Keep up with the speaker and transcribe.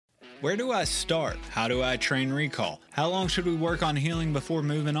Where do I start? How do I train recall? How long should we work on healing before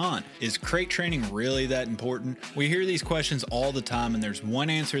moving on? Is crate training really that important? We hear these questions all the time, and there's one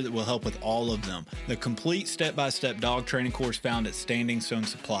answer that will help with all of them. The complete step-by-step dog training course found at Standing Stone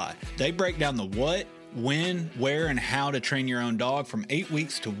Supply. They break down the what, when, where, and how to train your own dog from 8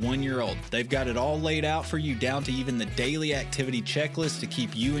 weeks to 1 year old. They've got it all laid out for you down to even the daily activity checklist to keep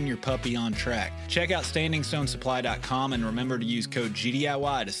you and your puppy on track. Check out standingstonesupply.com and remember to use code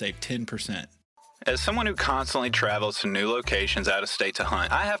GDIY to save 10%. As someone who constantly travels to new locations out of state to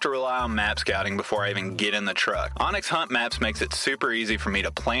hunt, I have to rely on map scouting before I even get in the truck. Onyx Hunt Maps makes it super easy for me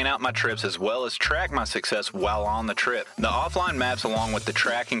to plan out my trips as well as track my success while on the trip. The offline maps along with the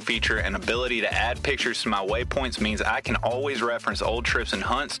tracking feature and ability to add pictures to my waypoints means I can always reference old trips and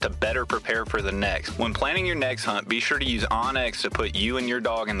hunts to better prepare for the next. When planning your next hunt, be sure to use OnX to put you and your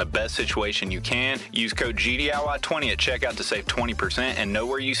dog in the best situation you can. Use code GDIY20 at checkout to save 20% and know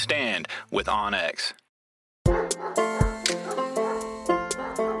where you stand with OnX.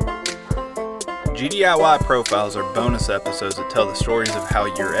 GDIY profiles are bonus episodes that tell the stories of how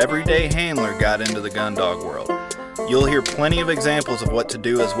your everyday handler got into the gun dog world. You'll hear plenty of examples of what to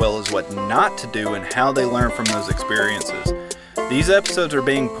do as well as what not to do and how they learn from those experiences. These episodes are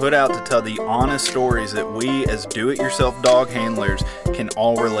being put out to tell the honest stories that we as do-it-yourself dog handlers can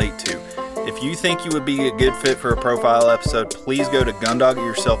all relate to. If you think you would be a good fit for a profile episode, please go to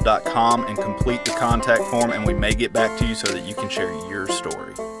gundogityourself.com and complete the contact form, and we may get back to you so that you can share your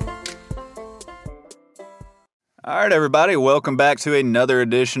story. All right, everybody, welcome back to another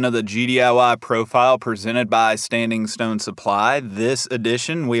edition of the GDIY Profile presented by Standing Stone Supply. This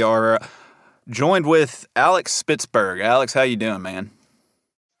edition, we are joined with Alex Spitsberg. Alex, how you doing, man?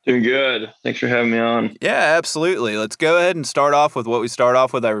 Doing good. Thanks for having me on. Yeah, absolutely. Let's go ahead and start off with what we start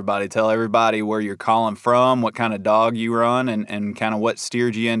off with everybody. Tell everybody where you're calling from, what kind of dog you run, and kind of what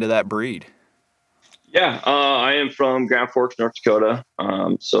steered you into that breed. Yeah, I am from Grand Forks, North Dakota.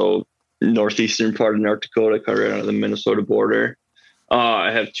 So northeastern part of North Dakota, kind of right on the Minnesota border.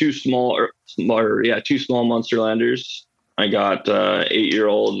 I have two small Munsterlanders. I got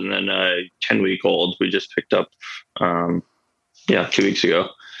 8-year-old and then a 10-week-old we just picked up 2 weeks ago.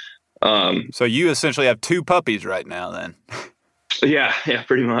 So you essentially have two puppies right now then. Yeah,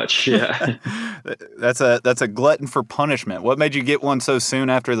 pretty much. Yeah. That's a glutton for punishment. What made you get one so soon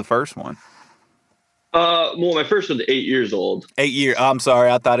after the first one? Well, my first was 8 years old. 8 years. I'm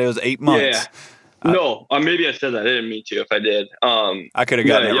sorry. I thought it was 8 months. Yeah. No, maybe I said that. I didn't mean to. If I did, I could have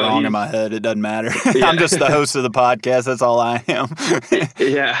gotten it wrong in my head. It doesn't matter. Yeah. I'm just the host of the podcast. That's all I am.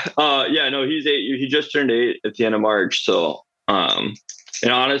 No, he's 8. He just turned 8 at the end of March. So, and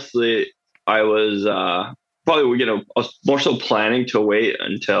honestly, I was probably I was more so planning to wait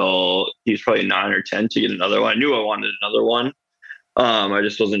until he's probably 9 or 10 to get another one. I knew I wanted another one. I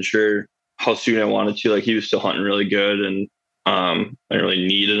just wasn't sure how soon I wanted to. Like, he was still hunting really good, and I didn't really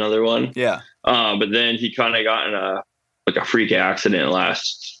need another one. Yeah. But then he kind of got in a freak accident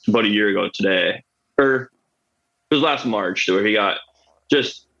about a year ago today, or it was last March, where he got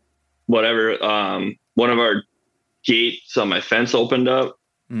just whatever. One of our gates on my fence opened up.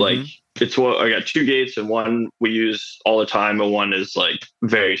 Mm-hmm. Like, I got 2 gates, and one we use all the time, and one is like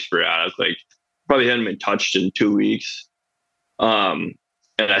very sporadic. Like, probably hadn't been touched in 2 weeks.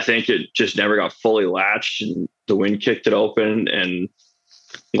 And I think it just never got fully latched, and the wind kicked it open, and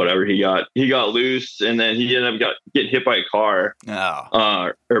whatever, he got loose, and then he ended up getting hit by a car,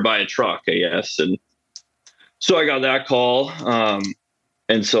 or by a truck, I guess. And so I got that call.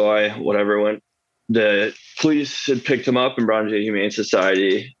 And so went, the police had picked him up and brought him to the Humane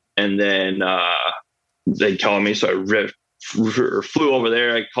Society. And then, they called me. So I flew over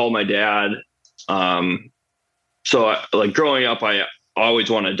there. I called my dad. So growing up, I always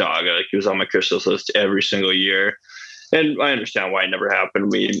wanted a dog. He was on my Christmas list every single year. And I understand why it never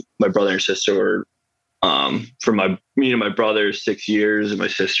happened. My brother and sister were, me and my brother, 6 years, and my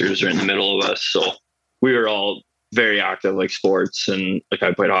sisters are in the middle of us. So we were all very active, sports. And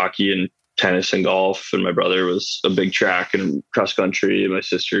I played hockey and tennis and golf. And my brother was a big track and cross country. And my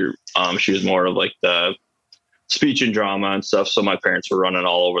sister, she was more of the speech and drama and stuff. So my parents were running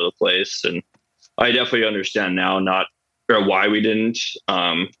all over the place. And I definitely understand now, why we didn't.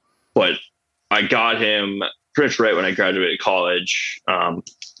 But I got him pretty much right when I graduated college, 8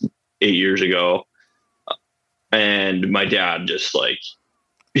 years ago. And my dad just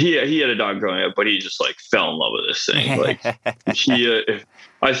he had a dog growing up, but he just fell in love with this thing.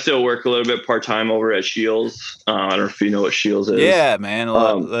 I still work a little bit part-time over at Shields. I don't know if you know what Shields is. Yeah, man.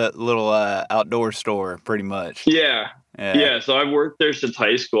 A little outdoor store, pretty much. Yeah. So I've worked there since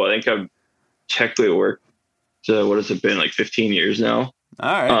high school. I think I've technically worked, what has it been, 15 years now?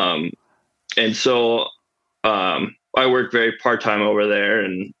 All right. And so I worked very part-time over there,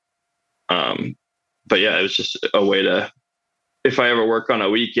 and but yeah, it was just a way to, if I ever work on a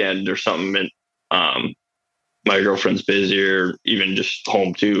weekend or something, and my girlfriend's busy or even just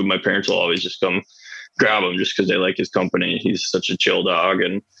home too, my parents will always just come grab him just because they like his company. He's such a chill dog.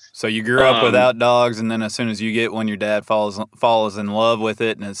 And so you grew up without dogs, and then as soon as you get one, your dad falls in love with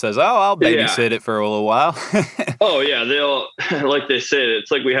it, and it says, "Oh, I'll babysit it for a little while." Oh yeah, they'll, like they said,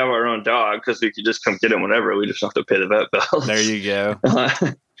 it's like we have our own dog because we could just come get him whenever. We just have to pay the vet bills. There you go.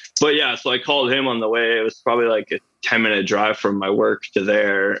 But yeah, so I called him on the way. It was probably like a 10-minute drive from my work to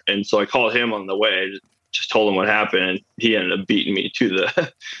there, and so I called him on the way. Just told him what happened. He ended up beating me to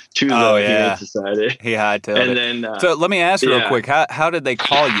the Humane Society. He hightailed it. And then, so let me ask you real quick: how did they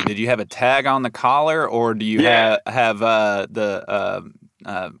call you? Did you have a tag on the collar, or do you have the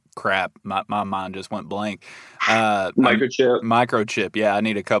crap? My mind just went blank. Microchip. Yeah, I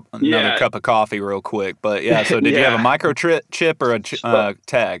need another cup of coffee real quick. But yeah, so did you have a microchip or a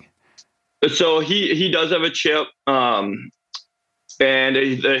tag? So he does have a chip. And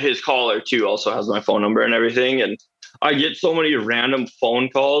his caller too also has my phone number and everything. And I get so many random phone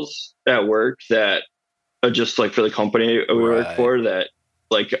calls at work that are just like for the company we work for, that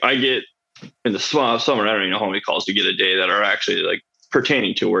like I get in the summer, I don't even know how many calls you get a day that are actually like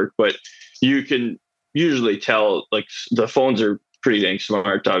pertaining to work, but you can usually tell, like, the phones are pretty dang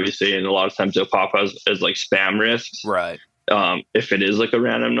smart, obviously. And a lot of times they'll pop as like spam risks. Right. If it is like a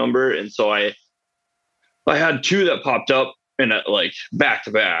random number. And so I had two that popped up, and like back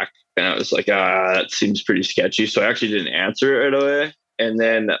to back, and I was like, that seems pretty sketchy. So I actually didn't answer it right away. And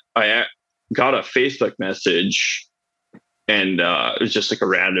then I got a Facebook message, and it was just like a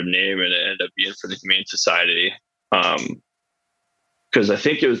random name, and it ended up being for the Humane Society. Because I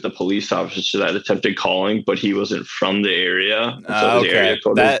think it was the police officer that attempted calling, but he wasn't from the area. So okay. Area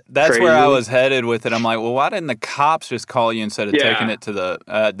that's crazy. Where I was headed with it. I'm like, well, why didn't the cops just call you instead of taking it to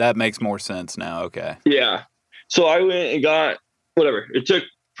the? That makes more sense now. Okay. Yeah. So I went and got whatever. It took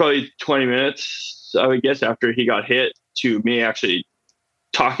probably 20 minutes, I would guess, after he got hit to me actually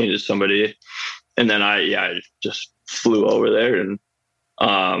talking to somebody. And then I just flew over there, and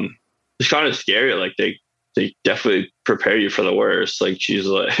it's kind of scary. Like they definitely prepare you for the worst. Like she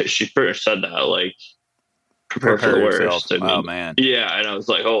pretty much said that, like, prepare for the worst. I mean, oh man. Yeah. And I was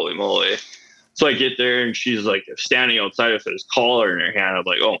like, holy moly. So I get there, and she's like standing outside with his collar in her hand. I'm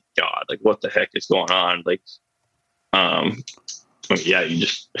like, oh God, like what the heck is going on? Like, you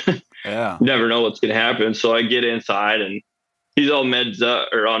just never know what's going to happen. So I get inside, and he's all on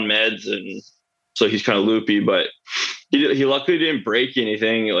meds. And so he's kind of loopy, but he luckily didn't break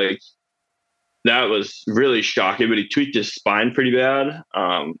anything. Like, that was really shocking, but he tweaked his spine pretty bad.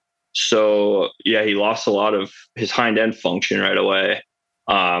 So yeah, he lost a lot of his hind end function right away.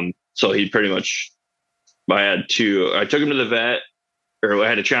 So he pretty much, I took him to the vet, or I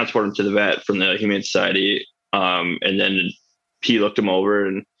had to transport him to the vet from the Humane Society. And then he looked him over,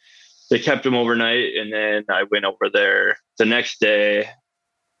 and they kept him overnight. And then I went over there the next day,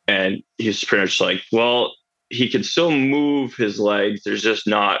 and he's pretty much like, well, he can still move his legs. There's just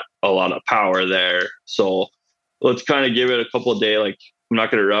not a lot of power there. So let's kind of give it a couple of days. Like, I'm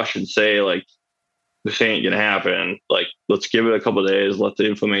not going to rush and say like, this ain't going to happen. Like, let's give it a couple of days, let the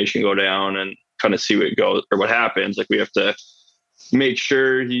inflammation go down, and kind of see what goes or what happens. Like, we have to make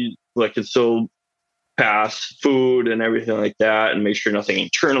sure he can still pass food and everything like that, and make sure nothing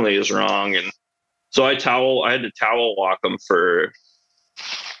internally is wrong. And so I had to towel walk him for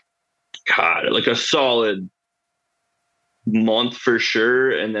like a solid month for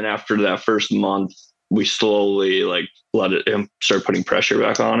sure. And then after that first month, we slowly let him start putting pressure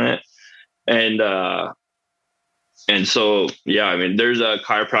back on it. And so, yeah, I mean, there's a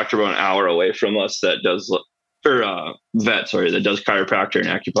chiropractor about an hour away from us that does, that does chiropractor and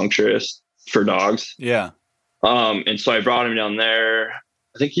acupuncturist for dogs. Yeah. And so I brought him down there.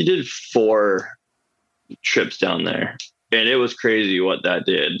 I think he did 4 trips down there, and it was crazy what that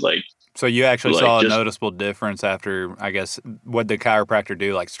did. Like, so you actually saw a noticeable difference after, I guess, what the chiropractor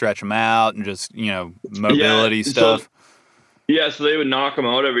do, like stretch them out and just, mobility stuff? So they would knock him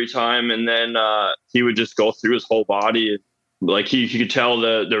out every time, and then he would just go through his whole body. Like he could tell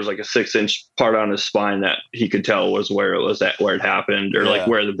there was like a 6-inch part on his spine that he could tell was where it was at, where it happened, or like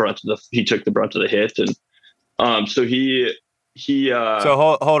where he took the brunt of the hit. And so he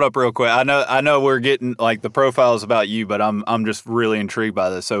So hold up real quick. I know we're getting like the profiles about you, but I'm just really intrigued by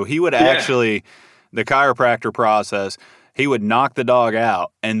this. So he would actually, the chiropractor process, he would knock the dog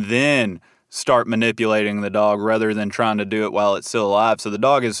out and then start manipulating the dog rather than trying to do it while it's still alive. So the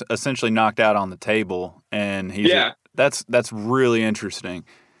dog is essentially knocked out on the table, and That's really interesting.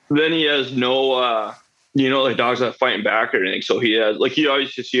 Then he has no, like dogs that fighting back or anything. So he has, like, you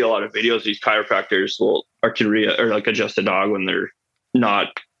always see a lot of videos. These chiropractors can like adjust a dog when they're not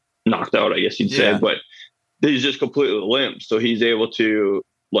knocked out, I guess you'd say, but he's just completely limp. So he's able to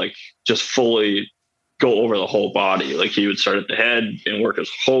like just fully go over the whole body. Like he would start at the head and work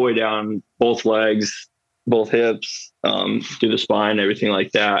his whole way down, both legs, both hips, do the spine, everything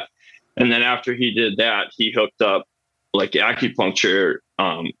like that. And then after he did that, he hooked up like acupuncture.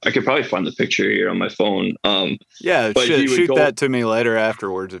 I could probably find the picture here on my phone. Shoot that to me later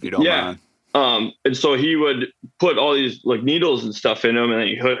afterwards if you don't mind. And so he would put all these like needles and stuff in him, and then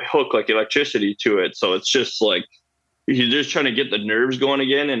he hook like electricity to it. So it's just like he's just trying to get the nerves going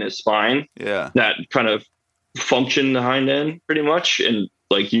again in his spine. Yeah, that kind of function the hind end pretty much. And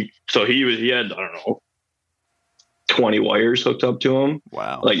like he had, I don't know, 20 wires hooked up to him.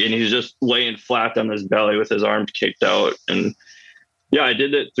 Wow. Like, and he's just laying flat on his belly with his arms kicked out. And yeah, I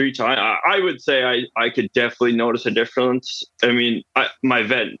did it 3 times. I would say I could definitely notice a difference. I mean, my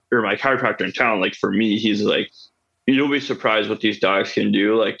vet or my chiropractor in town, like for me, he's like, you'll be surprised what these dogs can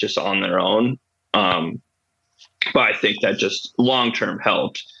do, like just on their own. But I think that just long-term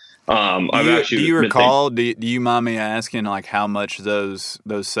helped. Do you recall, do you mind me asking like how much those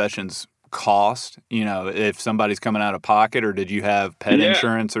sessions cost, if somebody's coming out of pocket, or did you have pet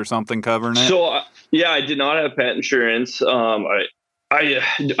insurance or something covering it? So I did not have pet insurance. I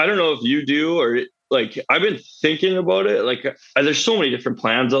don't know if you do, or like I've been thinking about it. Like there's so many different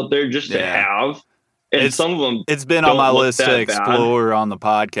plans out there just to have, and some of them it's been on my list to explore on the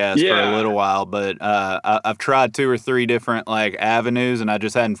podcast for a little while. But I've tried 2 or 3 different like avenues, and I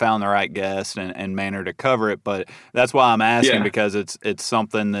just hadn't found the right guest and manner to cover it. But that's why I'm asking, because it's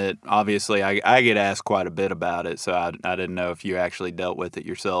something that obviously I get asked quite a bit about it. So I didn't know if you actually dealt with it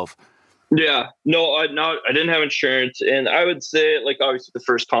yourself. Yeah, no, I didn't have insurance, and I would say like obviously the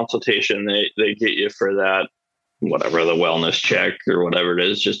first consultation they get you for that, whatever, the wellness check or whatever it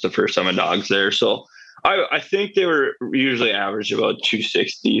is, just the first time a dog's there. So I think they were usually average about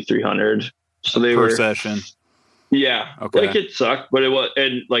 260, 300. So they were per session. Yeah. Okay. Like it sucked, but it was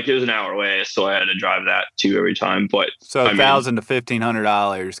an hour away, so I had to drive that too every time. But so $1,000 to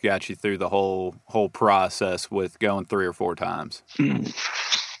 $1,500 got you through the whole process with going 3 or 4 times.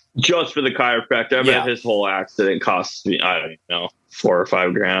 Just for the chiropractor. I bet his whole accident cost me, I don't know, $4 or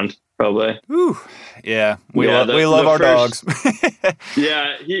 $5 grand, probably. Ooh. Yeah. We love our dogs.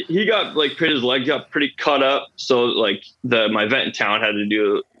 Yeah. He got his leg got pretty cut up. So like my vet in town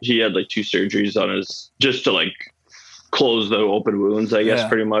he had like 2 surgeries on just to like close the open wounds, I guess,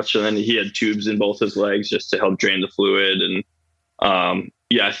 pretty much. And then he had tubes in both his legs just to help drain the fluid. And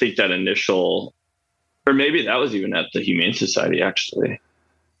I think that initial, or maybe that was even at the Humane Society, actually.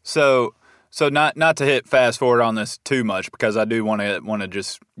 So not to hit fast forward on this too much, because I do want to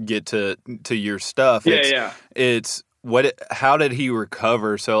just get to your stuff. It's how did he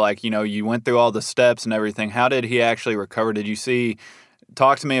recover? So like, you went through all the steps and everything. How did he actually recover? Did you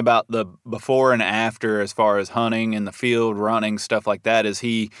talk to me about the before and after as far as hunting in the field, running, stuff like that. Is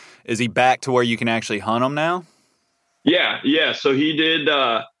he back to where you can actually hunt him now? Yeah. So he did,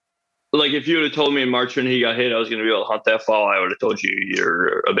 like if you would have told me in March when he got hit I was going to be able to hunt that fall, I would have told you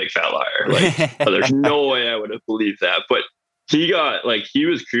you're a big fat liar. Like there's no way I would have believed that. But he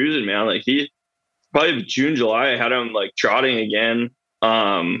was cruising, man. Like he probably June, July, I had him like trotting again.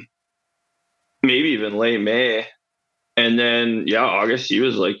 Maybe even late May. And then August, he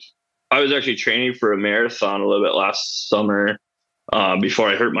was like, I was actually training for a marathon a little bit last summer before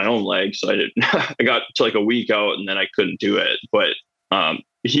I hurt my own leg. So I got to like a week out and then I couldn't do it. But I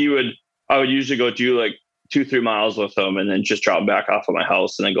would usually go do like 2-3 miles with him and then just drop back off of my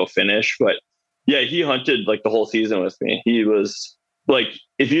house and then go finish. But yeah, he hunted like the whole season with me. He was like,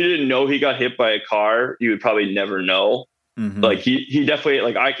 if you didn't know he got hit by a car, you would probably never know. Mm-hmm. Like he definitely,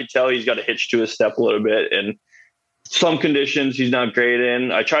 like I could tell he's got a hitch to his step a little bit, and some conditions he's not great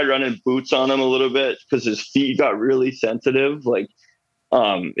in. I tried running boots on him a little bit because his feet got really sensitive. Like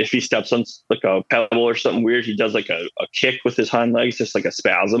if he steps on like a pebble or something weird, he does like a kick with his hind legs, just like a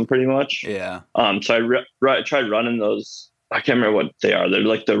spasm pretty much. Yeah. So I tried running those. I can't remember what they are. They're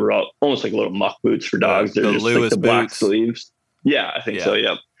like almost like little muck boots for dogs. They're just Lewis like the black boots. Sleeves. Yeah, I think so.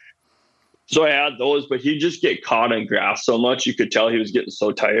 Yep. So I had those, but he'd just get caught in grass so much. You could tell he was getting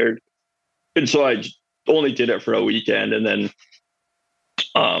so tired. And so I only did it for a weekend, and then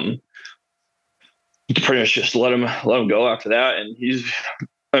pretty much just let him go after that. And he's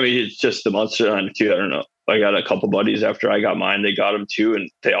just a monster on it too. I don't know. I got a couple buddies after I got mine, they got him too, and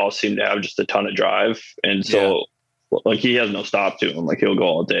they all seem to have just a ton of drive. And so like he has no stop to him. Like he'll go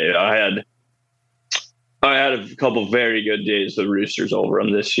all day. I had a couple very good days with roosters over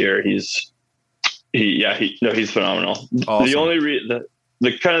him this year. He's phenomenal. Awesome. The only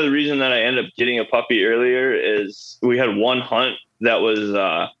the kind of the reason that I ended up getting a puppy earlier is we had one hunt that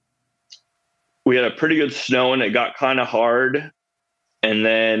was we had a pretty good snow and it got kind of hard, and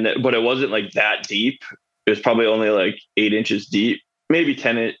then but it wasn't like that deep. It was probably only like 8 inches deep, maybe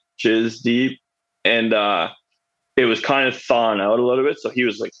 10 inches deep, and it was kind of thawing out a little bit, so he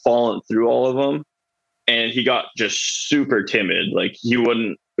was like falling through all of them. And he got just super timid. Like he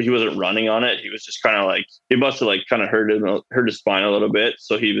wasn't running on it. He was just kind of like, it must have like kind of hurt his spine a little bit.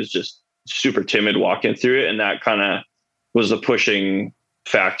 So he was just super timid walking through it. And that kind of was a pushing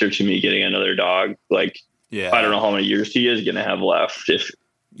factor to me getting another dog. Like, I don't know how many years he is going to have left.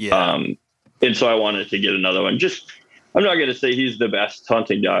 And so I wanted to get another one. I'm not going to say he's the best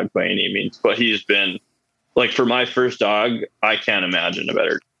hunting dog by any means, but he's been like, for my first dog, I can't imagine a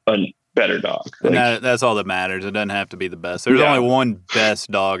better dog. Like, that's all that matters. It doesn't have to be the best. There's only one best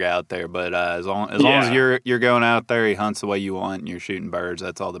dog out there, but as long as you're going out there, he hunts the way you want and you're shooting birds.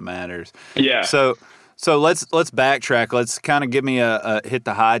 That's all that matters. Yeah. So let's backtrack. Let's kind of give me a hit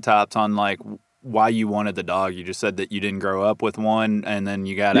the high tops on like why you wanted the dog. You just said that you didn't grow up with one, and then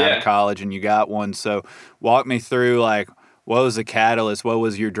you got out of college and you got one. So walk me through like, what was the catalyst? What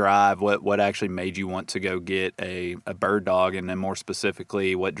was your drive? What actually made you want to go get a bird dog? And then more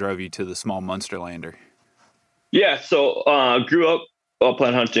specifically, what drove you to the small Munsterlander? Yeah. So, grew up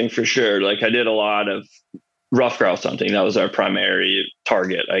upland hunting for sure. Like I did a lot of rough grouse hunting. That was our primary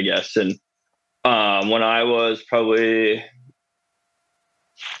target, I guess. And, when I was probably,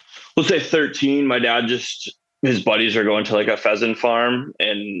 let's say 13, my dad his buddies are going to like a pheasant farm,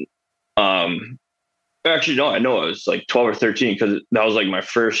 and, actually, no, I know it was like 12 or 13 because that was like my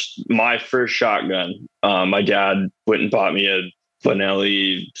first shotgun. My dad went and bought me a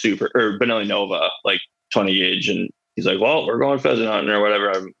Benelli Nova, like 20 gauge. And he's like, well, we're going pheasant hunting or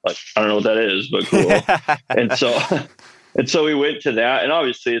whatever. I'm like, I don't know what that is, but cool. and so we went to that, and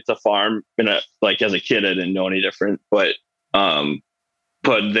obviously it's a farm, and like as a kid, I didn't know any different, but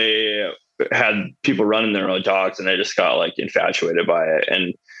they had people running their own dogs, and I just got like infatuated by it.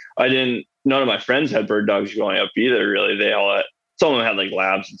 And none of my friends had bird dogs growing up either. Really. Some of them had like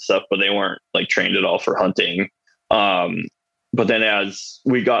labs and stuff, but they weren't like trained at all for hunting. But then as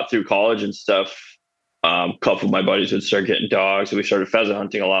we got through college and stuff, a couple of my buddies would start getting dogs, and we started pheasant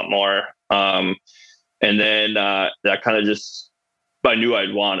hunting a lot more. And then, that kind of just, I knew I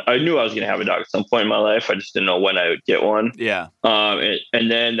was going to have a dog at some point in my life. I just didn't know when I would get one. Yeah.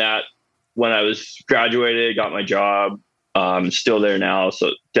 And then when I was graduated, got my job, still there now.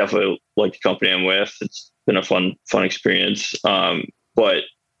 So definitely like the company I'm with. It's been a fun experience. But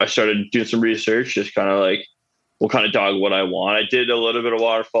I started doing some research, just kind of like what kind of dog would I want. I did a little bit of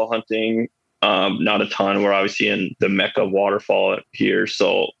waterfall hunting, not a ton. We're obviously in the mecca of waterfall here.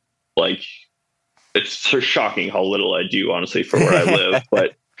 So like, it's so shocking how little I do, honestly, for where I live.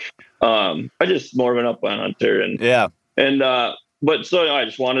 But I just more of an upland hunter, but so I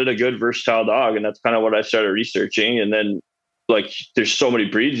just wanted a good versatile dog, and that's kind of what I started researching. And then like, there's so many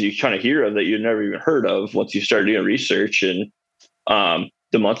breeds you kind of hear of that you've never even heard of once you start doing research. And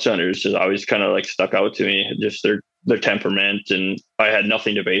the Munsterlanders just always kind of like stuck out to me, just their temperament, and I had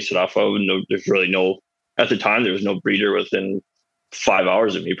nothing to base it off of. And there's really at the time there was no breeder within 5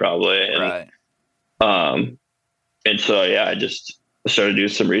 hours of me probably. And, right. And so, I just started doing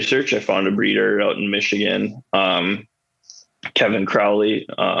some research. I found a breeder out in Michigan, Kevin Crowley,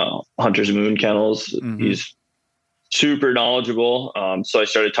 Hunter's Moon Kennels. Mm-hmm. He's super knowledgeable. So I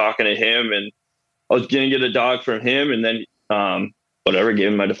started talking to him, and I was going to get a dog from him, and then, gave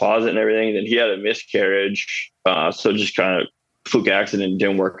him my deposit and everything. Then he had a miscarriage. So just kind of fluke accident,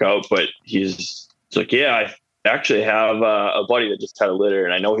 didn't work out, but he's like, I actually have a buddy that just had a litter,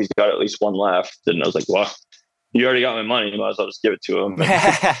 and I know he's got at least one left. And I was like, well, you already got my money. You might as well just give it to him.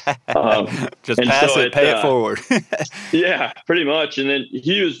 Just pass it, pay it forward. Yeah, pretty much. And then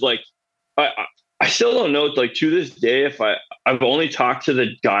he was like, I still don't know, like to this day, if I've only talked to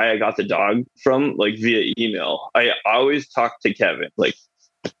the guy I got the dog from, like via email. I always talked to Kevin, like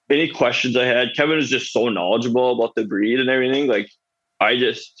any questions I had. Kevin was just so knowledgeable about the breed and everything. Like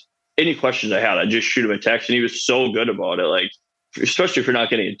any questions I had, I just shoot him a text, and he was so good about it. Like, especially if you're not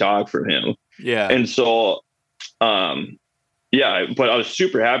getting a dog from him. Yeah. And so, but I was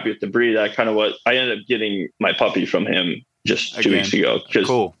super happy with the breed. I ended up getting my puppy from him just 2 weeks ago.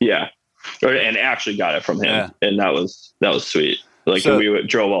 Cool. Yeah. And actually got it from him. Yeah. And that was sweet. Like we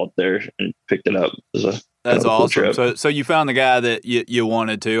drove out there and picked it up. That's awesome. Cool. So you found the guy that you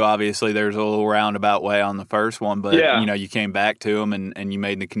wanted to. Obviously, there's a little roundabout way on the first one, but you came back to him and you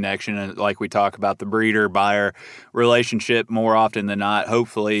made the connection. And like we talk about the breeder-buyer relationship more often than not,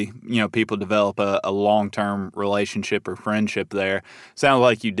 hopefully, people develop a long-term relationship or friendship there. Sounds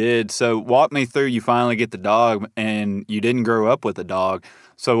like you did. So walk me through, you finally get the dog and you didn't grow up with a dog.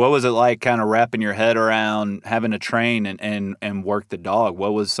 So what was it like kind of wrapping your head around having to train and work the dog?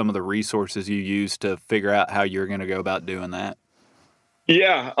 What was some of the resources you used to figure out how you're going to go about doing that?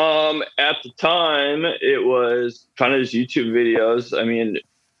 Yeah. At the time it was kind of just YouTube videos. I mean,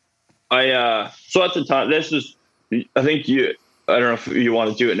 so at the time, I think I don't know if you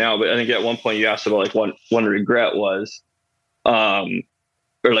want to do it now, but I think at one point you asked about like one regret was,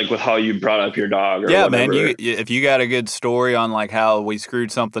 or like with how you brought up your dog. Or whatever. Man, if you got a good story on like how we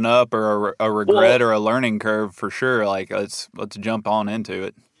screwed something up or a regret or a learning curve, for sure. Like let's jump on into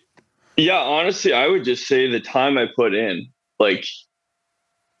it. Yeah, honestly, I would just say the time I put in, like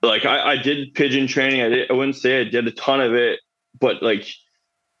I did pigeon training. I wouldn't say I did a ton of it, but like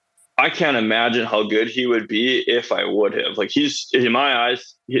I can't imagine how good he would be if I would have. Like he's, in my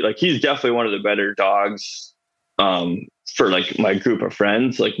eyes, he's definitely one of the better dogs. For like my group of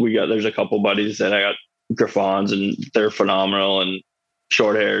friends, like there's a couple buddies that I got Griffons and they're phenomenal, and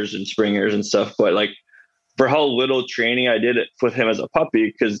short hairs and springers and stuff. But like for how little training I did it with him as a puppy,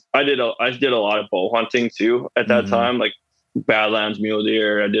 because I did a lot of bow hunting too at that time, like Badlands mule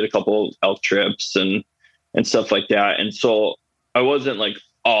deer. I did a couple elk trips and stuff like that. And so I wasn't like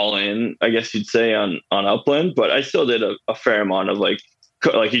all in, I guess you'd say, on upland, but I still did a fair amount of like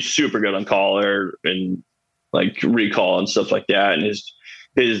he's super good on collar and like recall and stuff like that. And his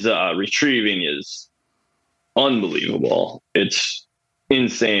retrieving is unbelievable. It's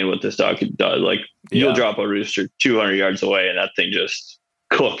insane what this dog does. Like you'll drop a rooster 200 yards away and that thing just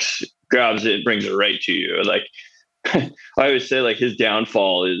cooks, grabs it, brings it right to you. Like I always say, like his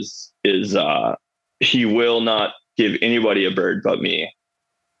downfall is he will not give anybody a bird but me,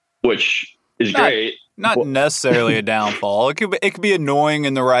 which is great. Not necessarily a downfall. It could be annoying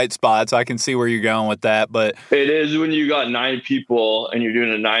in the right spots. I can see where you're going with that, but it is when you got 9 people and you're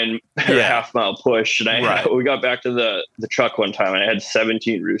doing a 9.5 mile push. And we got back to the truck one time and I had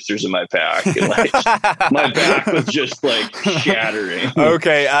 17 roosters in my pack. And like my back was just like shattering.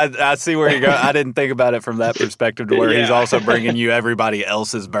 Okay, I see where you're going. I didn't think about it from that perspective, to where he's also bringing you everybody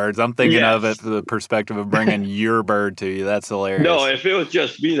else's birds. I'm thinking of it from the perspective of bringing your bird to you. That's hilarious. No, if it was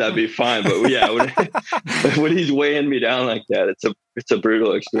just me, that'd be fine. But yeah, when he's weighing me down like that, it's a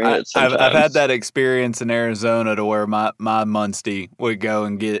brutal experience. I've had that experience in Arizona, to where my Muncie would go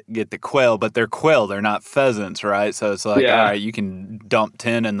and get the quail, but they're quail, they're not pheasants, right? So it's like, all right, you can dump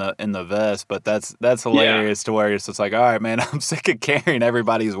 10 in the vest, but that's hilarious to where it's just like, all right, man, I'm sick of carrying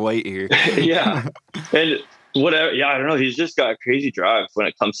everybody's weight here. Yeah, and whatever. Yeah, I don't know. He's just got a crazy drive when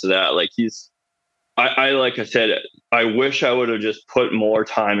it comes to that. Like I like I said, I wish I would have just put more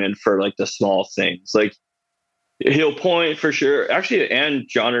time in for like the small things. Like he'll point for sure. Actually, and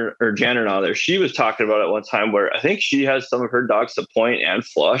Janet now there, she was talking about it one time where I think she has some of her dogs to point and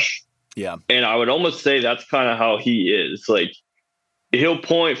flush. Yeah. And I would almost say that's kind of how he is. Like he'll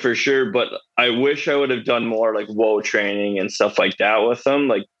point for sure, but I wish I would have done more like whoa training and stuff like that with him.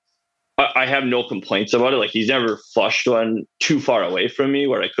 Like I have no complaints about it. Like he's never flushed one too far away from me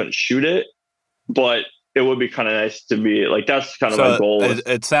where I couldn't shoot it. But it would be kind of nice to be like, that's kind of my goal.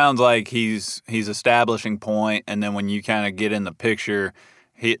 It sounds like he's establishing point, and then when you kind of get in the picture,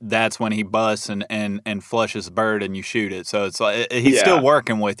 that's when he busts and flushes the bird and you shoot it. So it's like he's still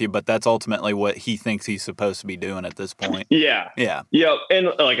working with you, but that's ultimately what he thinks he's supposed to be doing at this point. Yeah. And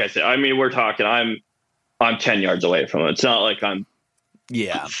like I said, I mean, we're talking, I'm 10 yards away from him. It's not like I'm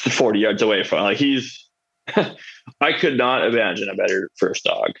 40 yards away from him. Like he's, I could not imagine a better first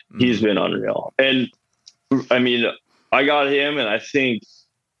dog. He's been unreal. And I mean, I got him, and I think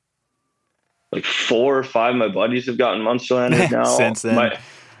like 4 or 5 of my buddies have gotten Munsterlanders now. Since then. My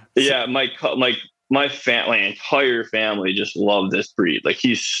entire family just love this breed. Like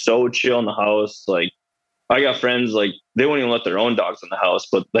he's so chill in the house. Like I got friends, like they won't even let their own dogs in the house,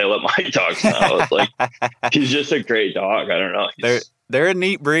 but they let my dogs in the house. Like he's just a great dog. I don't know. They're a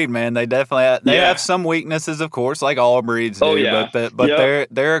neat breed, man. They definitely have some weaknesses, of course, like all breeds do. But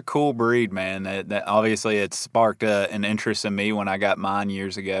they're a cool breed, man. That obviously it sparked an interest in me when I got mine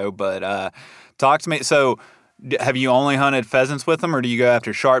years ago. But talk to me. So, have you only hunted pheasants with them, or do you go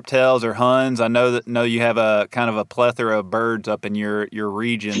after sharptails or huns? I know you have a kind of a plethora of birds up in your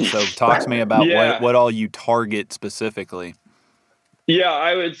region. So, talk to me about what all you target specifically. Yeah,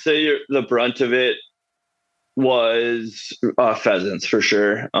 I would say the brunt of it. was pheasants for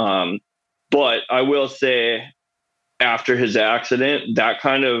sure. But I will say, after his accident, that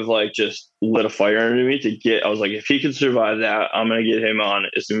kind of like just lit a fire under me I was like, if he can survive that, I'm going to get him on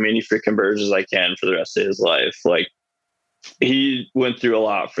as many freaking birds as I can for the rest of his life. Like, he went through a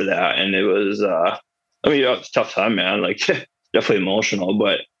lot for that. And it was, it was a tough time, man. Like, definitely emotional,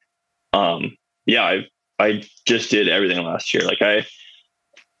 but, I just did everything last year. Like, I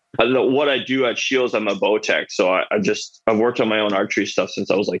what I do at Shields, I'm a bow tech. So I've worked on my own archery stuff since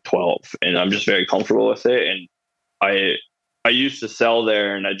I was like 12, and I'm just very comfortable with it. And I used to sell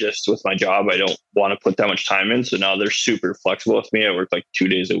there, and with my job, I don't want to put that much time in. So now they're super flexible with me. I work like 2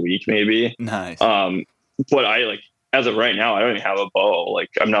 days a week, maybe. Nice. But as of right now, I don't even have a bow. Like,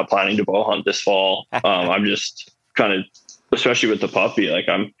 I'm not planning to bow hunt this fall. I'm just kind of, especially with the puppy, like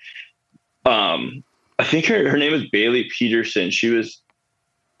I think her name is Bailey Peterson.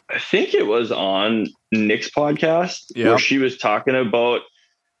 I think it was on Nick's podcast where she was talking about,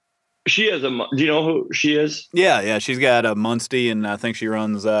 do you know who she is? Yeah. She's got a Muncie, and I think she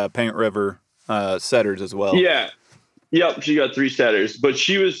runs Paint River setters as well. Yeah. Yep. She got 3 setters, but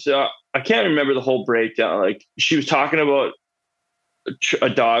she was, I can't remember the whole breakdown. Like, she was talking about a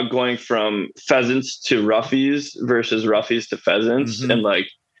dog going from pheasants to roughies versus roughies to pheasants. Mm-hmm.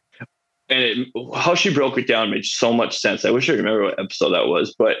 And how she broke it down made so much sense. I wish I remember what episode that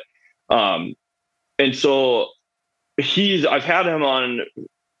was, but, and so I've had him on,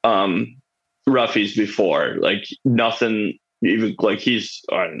 roughies before, like nothing, even like he's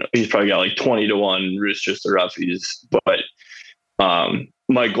probably got like 20-1 roosters to roughies. But,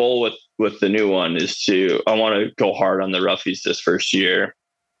 my goal with the new one is I want to go hard on the roughies this first year.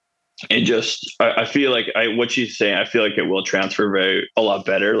 And I feel like what she's saying, I feel like it will transfer a lot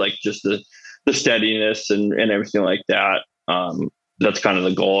better. Like, just the steadiness and everything like that. That's kind of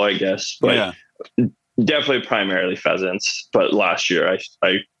the goal, I guess. But definitely primarily pheasants. But last year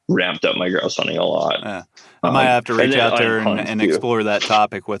I ramped up my grouse hunting a lot. Yeah. I might have to reach out to her and explore that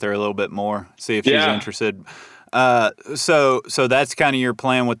topic with her a little bit more. See if she's interested. So that's kind of your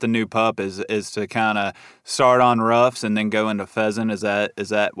plan with the new pup is to kind of start on roughs and then go into pheasant. Is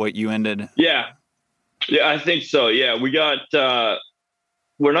that what you ended? Yeah, I think so. Yeah, we got,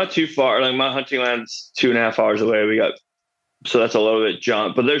 we're not too far. Like, my hunting land's 2.5 hours away. So that's a little bit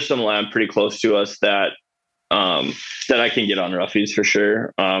jump, but there's some land pretty close to us that I can get on roughies for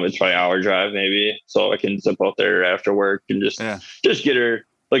sure. It's probably an hour drive maybe. So I can zip out there after work and just get her.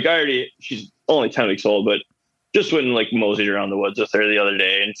 Like, she's only 10 weeks old, but just went and like moseyed around the woods with her the other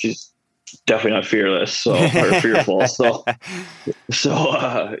day, and she's definitely not fearless, or fearful. So she's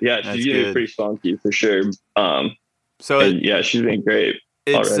getting pretty spunky for sure. She's been great.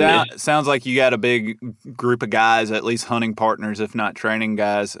 It sounds like you got a big group of guys, at least hunting partners, if not training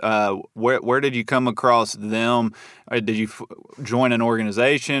guys. Where did you come across them? Did you join an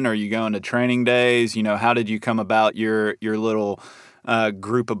organization? Or are you going to training days? How did you come about your little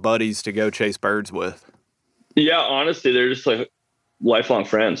group of buddies to go chase birds with? Yeah, honestly, they're just like lifelong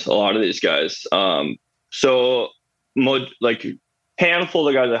friends. A lot of these guys. Like handful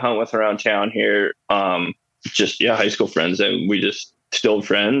of guys I hunt with around town here. High school friends, and we just still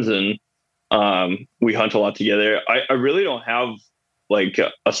friends, and we hunt a lot together. I really don't have like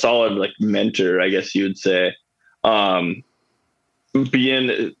a solid like mentor, I guess you would say.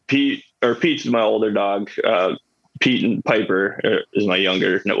 Pete's my older dog. Pete and Piper is my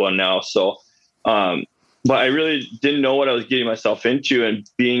younger one now. So, but I really didn't know what I was getting myself into, and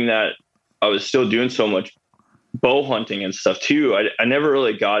being that I was still doing so much bow hunting and stuff too, I never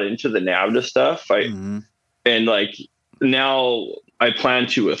really got into the NAVHDA stuff. And like now I plan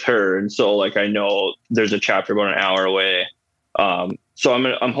to with her, and so like I know there's a chapter about an hour away. So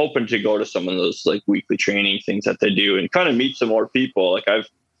I'm hoping to go to some of those like weekly training things that they do and kind of meet some more people. Like I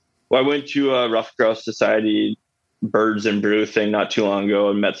went to a Rough Grouse Society Birds and Brew thing not too long ago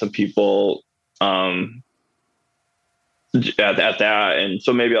and met some people at that, and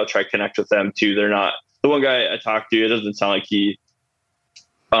so maybe I'll try to connect with them too. They're not the one guy I talked to. It doesn't sound like he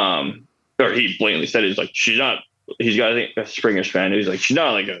blatantly said he's like she's not. He's got, I think, a Springers fan. He's like, she's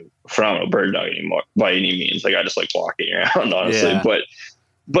not like a phenomenal bird dog anymore by any means. Like I just like walking around, honestly. Yeah.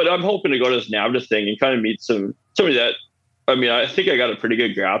 But I'm hoping to go to this NAVHDA thing and kind of meet somebody that. I mean, I think I got a pretty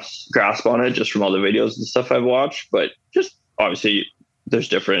good grasp on it just from all the videos and stuff I've watched. But just obviously, there's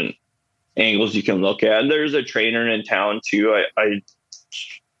different angles you can look at. And there's a trainer in town too. I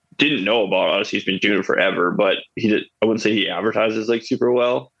didn't know about. Honestly, he's been doing it forever, but I wouldn't say he advertises like super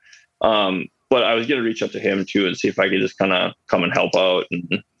well. But I was going to reach out to him too and see if I could just kind of come and help out.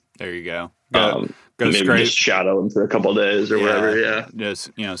 And, there you go. just shadow them for a couple of days or whatever. Yeah.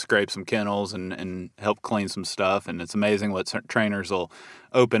 Just, scrape some kennels and help clean some stuff. And it's amazing what trainers will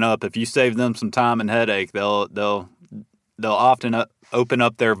open up. If you save them some time and headache, they'll often open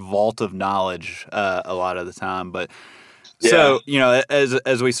up their vault of knowledge a lot of the time. But so,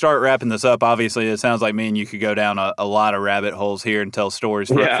 as we start wrapping this up, obviously it sounds like me and you could go down a lot of rabbit holes here and tell stories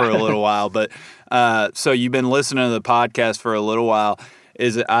for a little while. But so you've been listening to the podcast for a little while.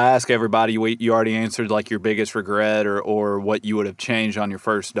 I ask everybody, you already answered like your biggest regret or what you would have changed on your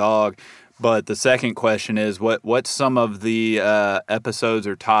first dog. But the second question is, what's some of the episodes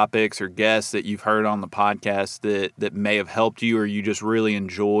or topics or guests that you've heard on the podcast that may have helped you or you just really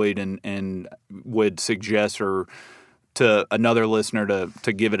enjoyed and would suggest or to another listener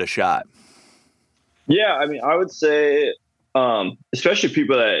to give it a shot? Yeah, I mean, I would say, especially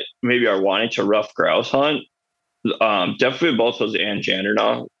people that maybe are wanting to rough grouse hunt, definitely both those Ann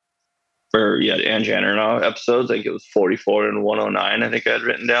Jandernaugh episodes. Like it was 44 and 109, I think I had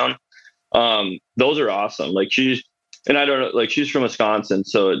written down. Those are awesome. Like she's from Wisconsin,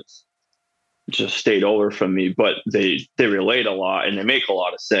 so it's just stayed over from me, but they relate a lot and they make a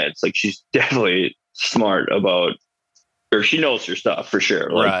lot of sense. Like she's definitely smart about, or she knows her stuff for sure.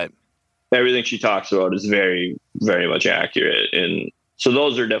 Like, right. Everything she talks about is very, very much accurate. And so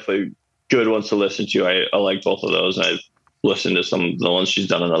those are definitely good ones to listen to. I like both of those. And I've listened to some of the ones she's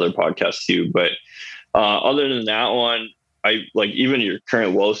done on other podcasts too. But other than that one, I like even your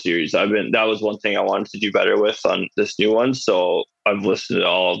current Woe series. That was one thing I wanted to do better with on this new one. So I've listened to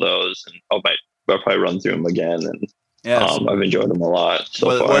all of those and I'll probably run through them again. And I've enjoyed them a lot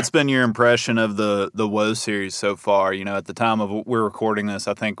so far. What's been your impression of the Woe series so far? At the time of we're recording this,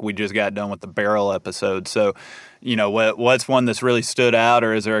 I think we just got done with the barrel episode. So, what's one that's really stood out,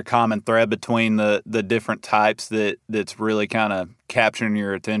 or is there a common thread between the different types that's really kind of capturing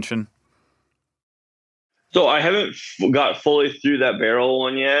your attention? So I haven't got fully through that barrel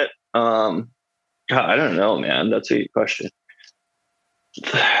one yet. God, I don't know, man. That's a good question.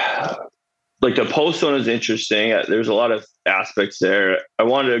 Like the post one is interesting. There's a lot of aspects there. I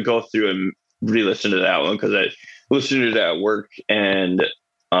wanted to go through and re-listen to that one because I listened to it at work and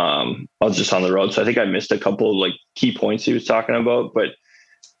I was just on the road. So I think I missed a couple of like key points he was talking about. But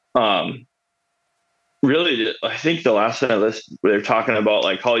really, I think the last time I listened, they're talking about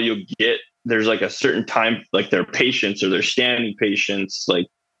like how you get, there's like a certain time, like their patience or their standing patience, like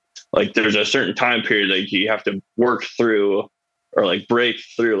there's a certain time period like you have to work through or like break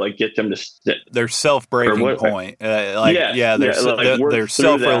through, like get them to their self-breaking point. Their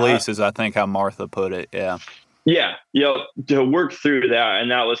self-release is, I think, how Martha put it. Yeah. Yeah. To work through that.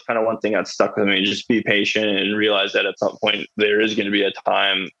 And that was kind of one thing that stuck with me. Just be patient and realize that at some point there is going to be a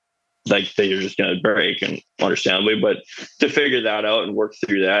time like that you're just going to break, and understandably, but to figure that out and work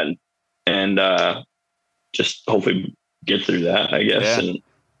through that and just hopefully get through that, I guess. Yeah. And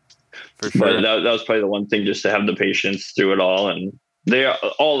for sure. But that was probably the one thing, just to have the patience through it all. And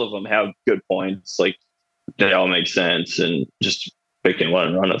all of them have good points. Like they all make sense, and just picking one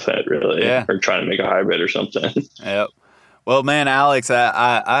and run with it, really. Yeah. Or trying to make a hybrid or something. Yep. Well, man, Alex,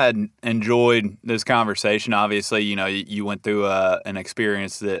 I enjoyed this conversation. Obviously, you went through an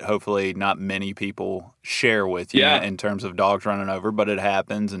experience that hopefully not many people share with you in terms of dogs running over, but it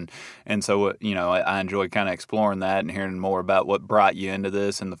happens. And so, I enjoyed kind of exploring that and hearing more about what brought you into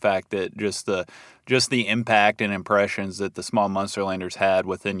this and the fact that just the impact and impressions that the Small Munsterlanders had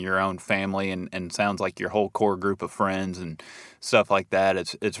within your own family and sounds like your whole core group of friends and stuff like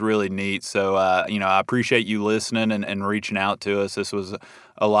that. It's really neat. So, I appreciate you listening and reaching out to us. This was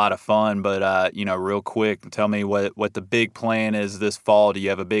a lot of fun, but, real quick, tell me what the big plan is this fall. Do you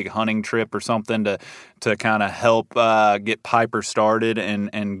have a big hunting trip or something to kind of help get Piper started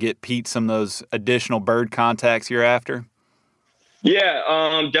and get Pete some of those additional bird contacts you're after?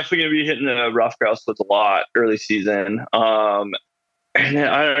 Yeah, definitely going to be hitting the rough grouse with a lot early season. And then,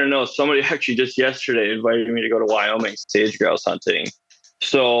 I don't know, somebody actually just yesterday invited me to go to Wyoming sage grouse hunting.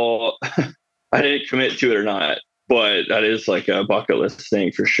 So I didn't commit to it or not, but that is like a bucket list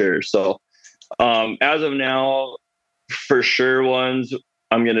thing for sure. So as of now, for sure ones,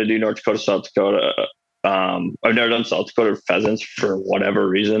 I'm going to do North Dakota, South Dakota. I've never done South Dakota pheasants for whatever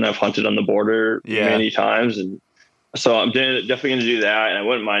reason. I've hunted on the border many times. And so I'm definitely going to do that. And I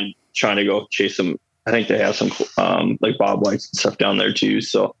wouldn't mind trying to go chase them. I think they have some like bobwhites and stuff down there too.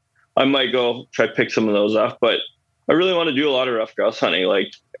 So I might go try to pick some of those up, but I really want to do a lot of rough grouse hunting.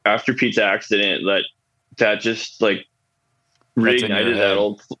 Like after Pete's accident, that just like reignited that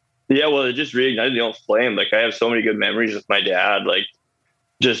old. Yeah. Well, it just reignited the old flame. Like I have so many good memories with my dad, like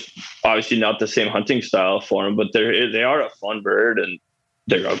just obviously not the same hunting style for him, but they are a fun bird and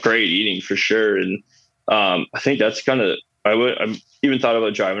they're great eating for sure. And I think that's kind of, I even thought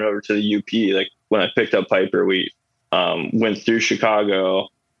about driving over to the UP. Like when I picked up Piper, we went through Chicago,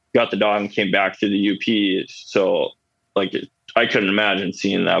 got the dog, and came back through the UP. So like I couldn't imagine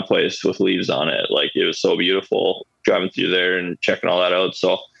seeing that place with leaves on it. Like it was so beautiful driving through there and checking all that out.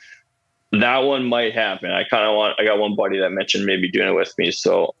 So that one might happen. I got one buddy that mentioned maybe doing it with me.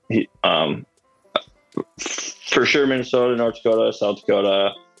 So he, for sure, Minnesota, North Dakota, South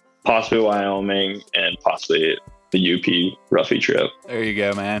Dakota, possibly Wyoming, and possibly the UP Roughy trip. There you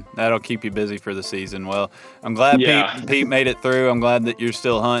go, man. That'll keep you busy for the season. Well, I'm glad Pete made it through. I'm glad that you're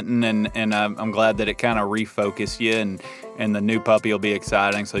still hunting, and I'm glad that it kind of refocused you, and the new puppy will be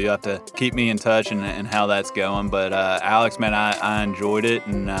exciting. So you'll have to keep me in touch and how that's going. But Alex, man, I enjoyed it,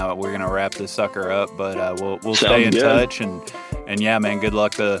 and we're gonna wrap this sucker up. But we'll stay in touch, and yeah, man, good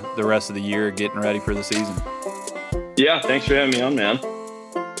luck the rest of the year getting ready for the season. Yeah, thanks for having me on, man.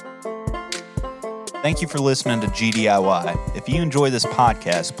 Thank you for listening to GDIY. If you enjoy this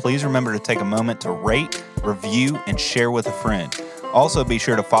podcast, please remember to take a moment to rate, review, and share with a friend. Also, be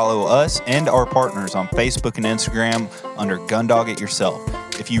sure to follow us and our partners on Facebook and Instagram under Gundog It Yourself.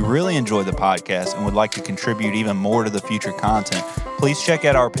 If you really enjoy the podcast and would like to contribute even more to the future content, please check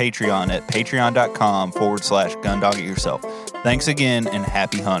out our Patreon at patreon.com/Gundog It Yourself. Thanks again and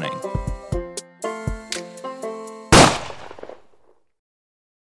happy hunting.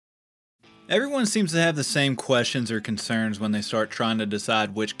 Everyone seems to have the same questions or concerns when they start trying to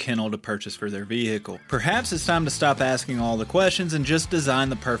decide which kennel to purchase for their vehicle. Perhaps it's time to stop asking all the questions and just design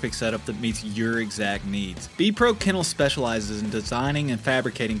the perfect setup that meets your exact needs. B-Pro Kennel specializes in designing and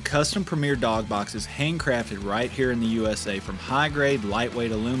fabricating custom premier dog boxes handcrafted right here in the USA from high-grade,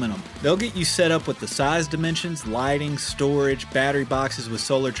 lightweight aluminum. They'll get you set up with the size dimensions, lighting, storage, battery boxes with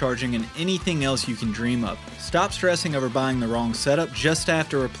solar charging, and anything else you can dream of. Stop stressing over buying the wrong setup just to have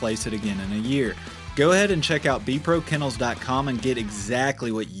to replace it again in a year. Go ahead and check out bprokennels.com and get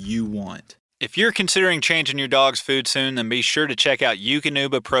exactly what you want. If you're considering changing your dog's food soon, then be sure to check out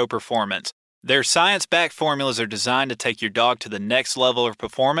Eukanuba Pro Performance. Their science-backed formulas are designed to take your dog to the next level of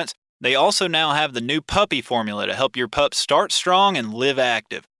performance. They also now have the new puppy formula to help your pup start strong and live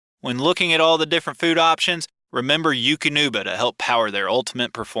active. When looking at all the different food options, remember Eukanuba to help power their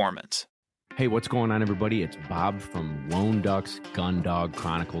ultimate performance. Hey, what's going on, everybody? It's Bob from Lone Duck's Gun Dog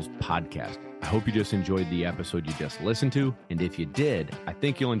Chronicles podcast. I hope you just enjoyed the episode you just listened to. And if you did, I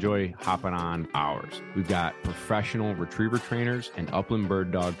think you'll enjoy hopping on ours. We've got professional retriever trainers and upland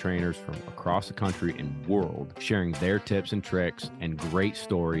bird dog trainers from across the country and world sharing their tips and tricks and great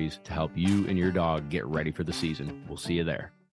stories to help you and your dog get ready for the season. We'll see you there.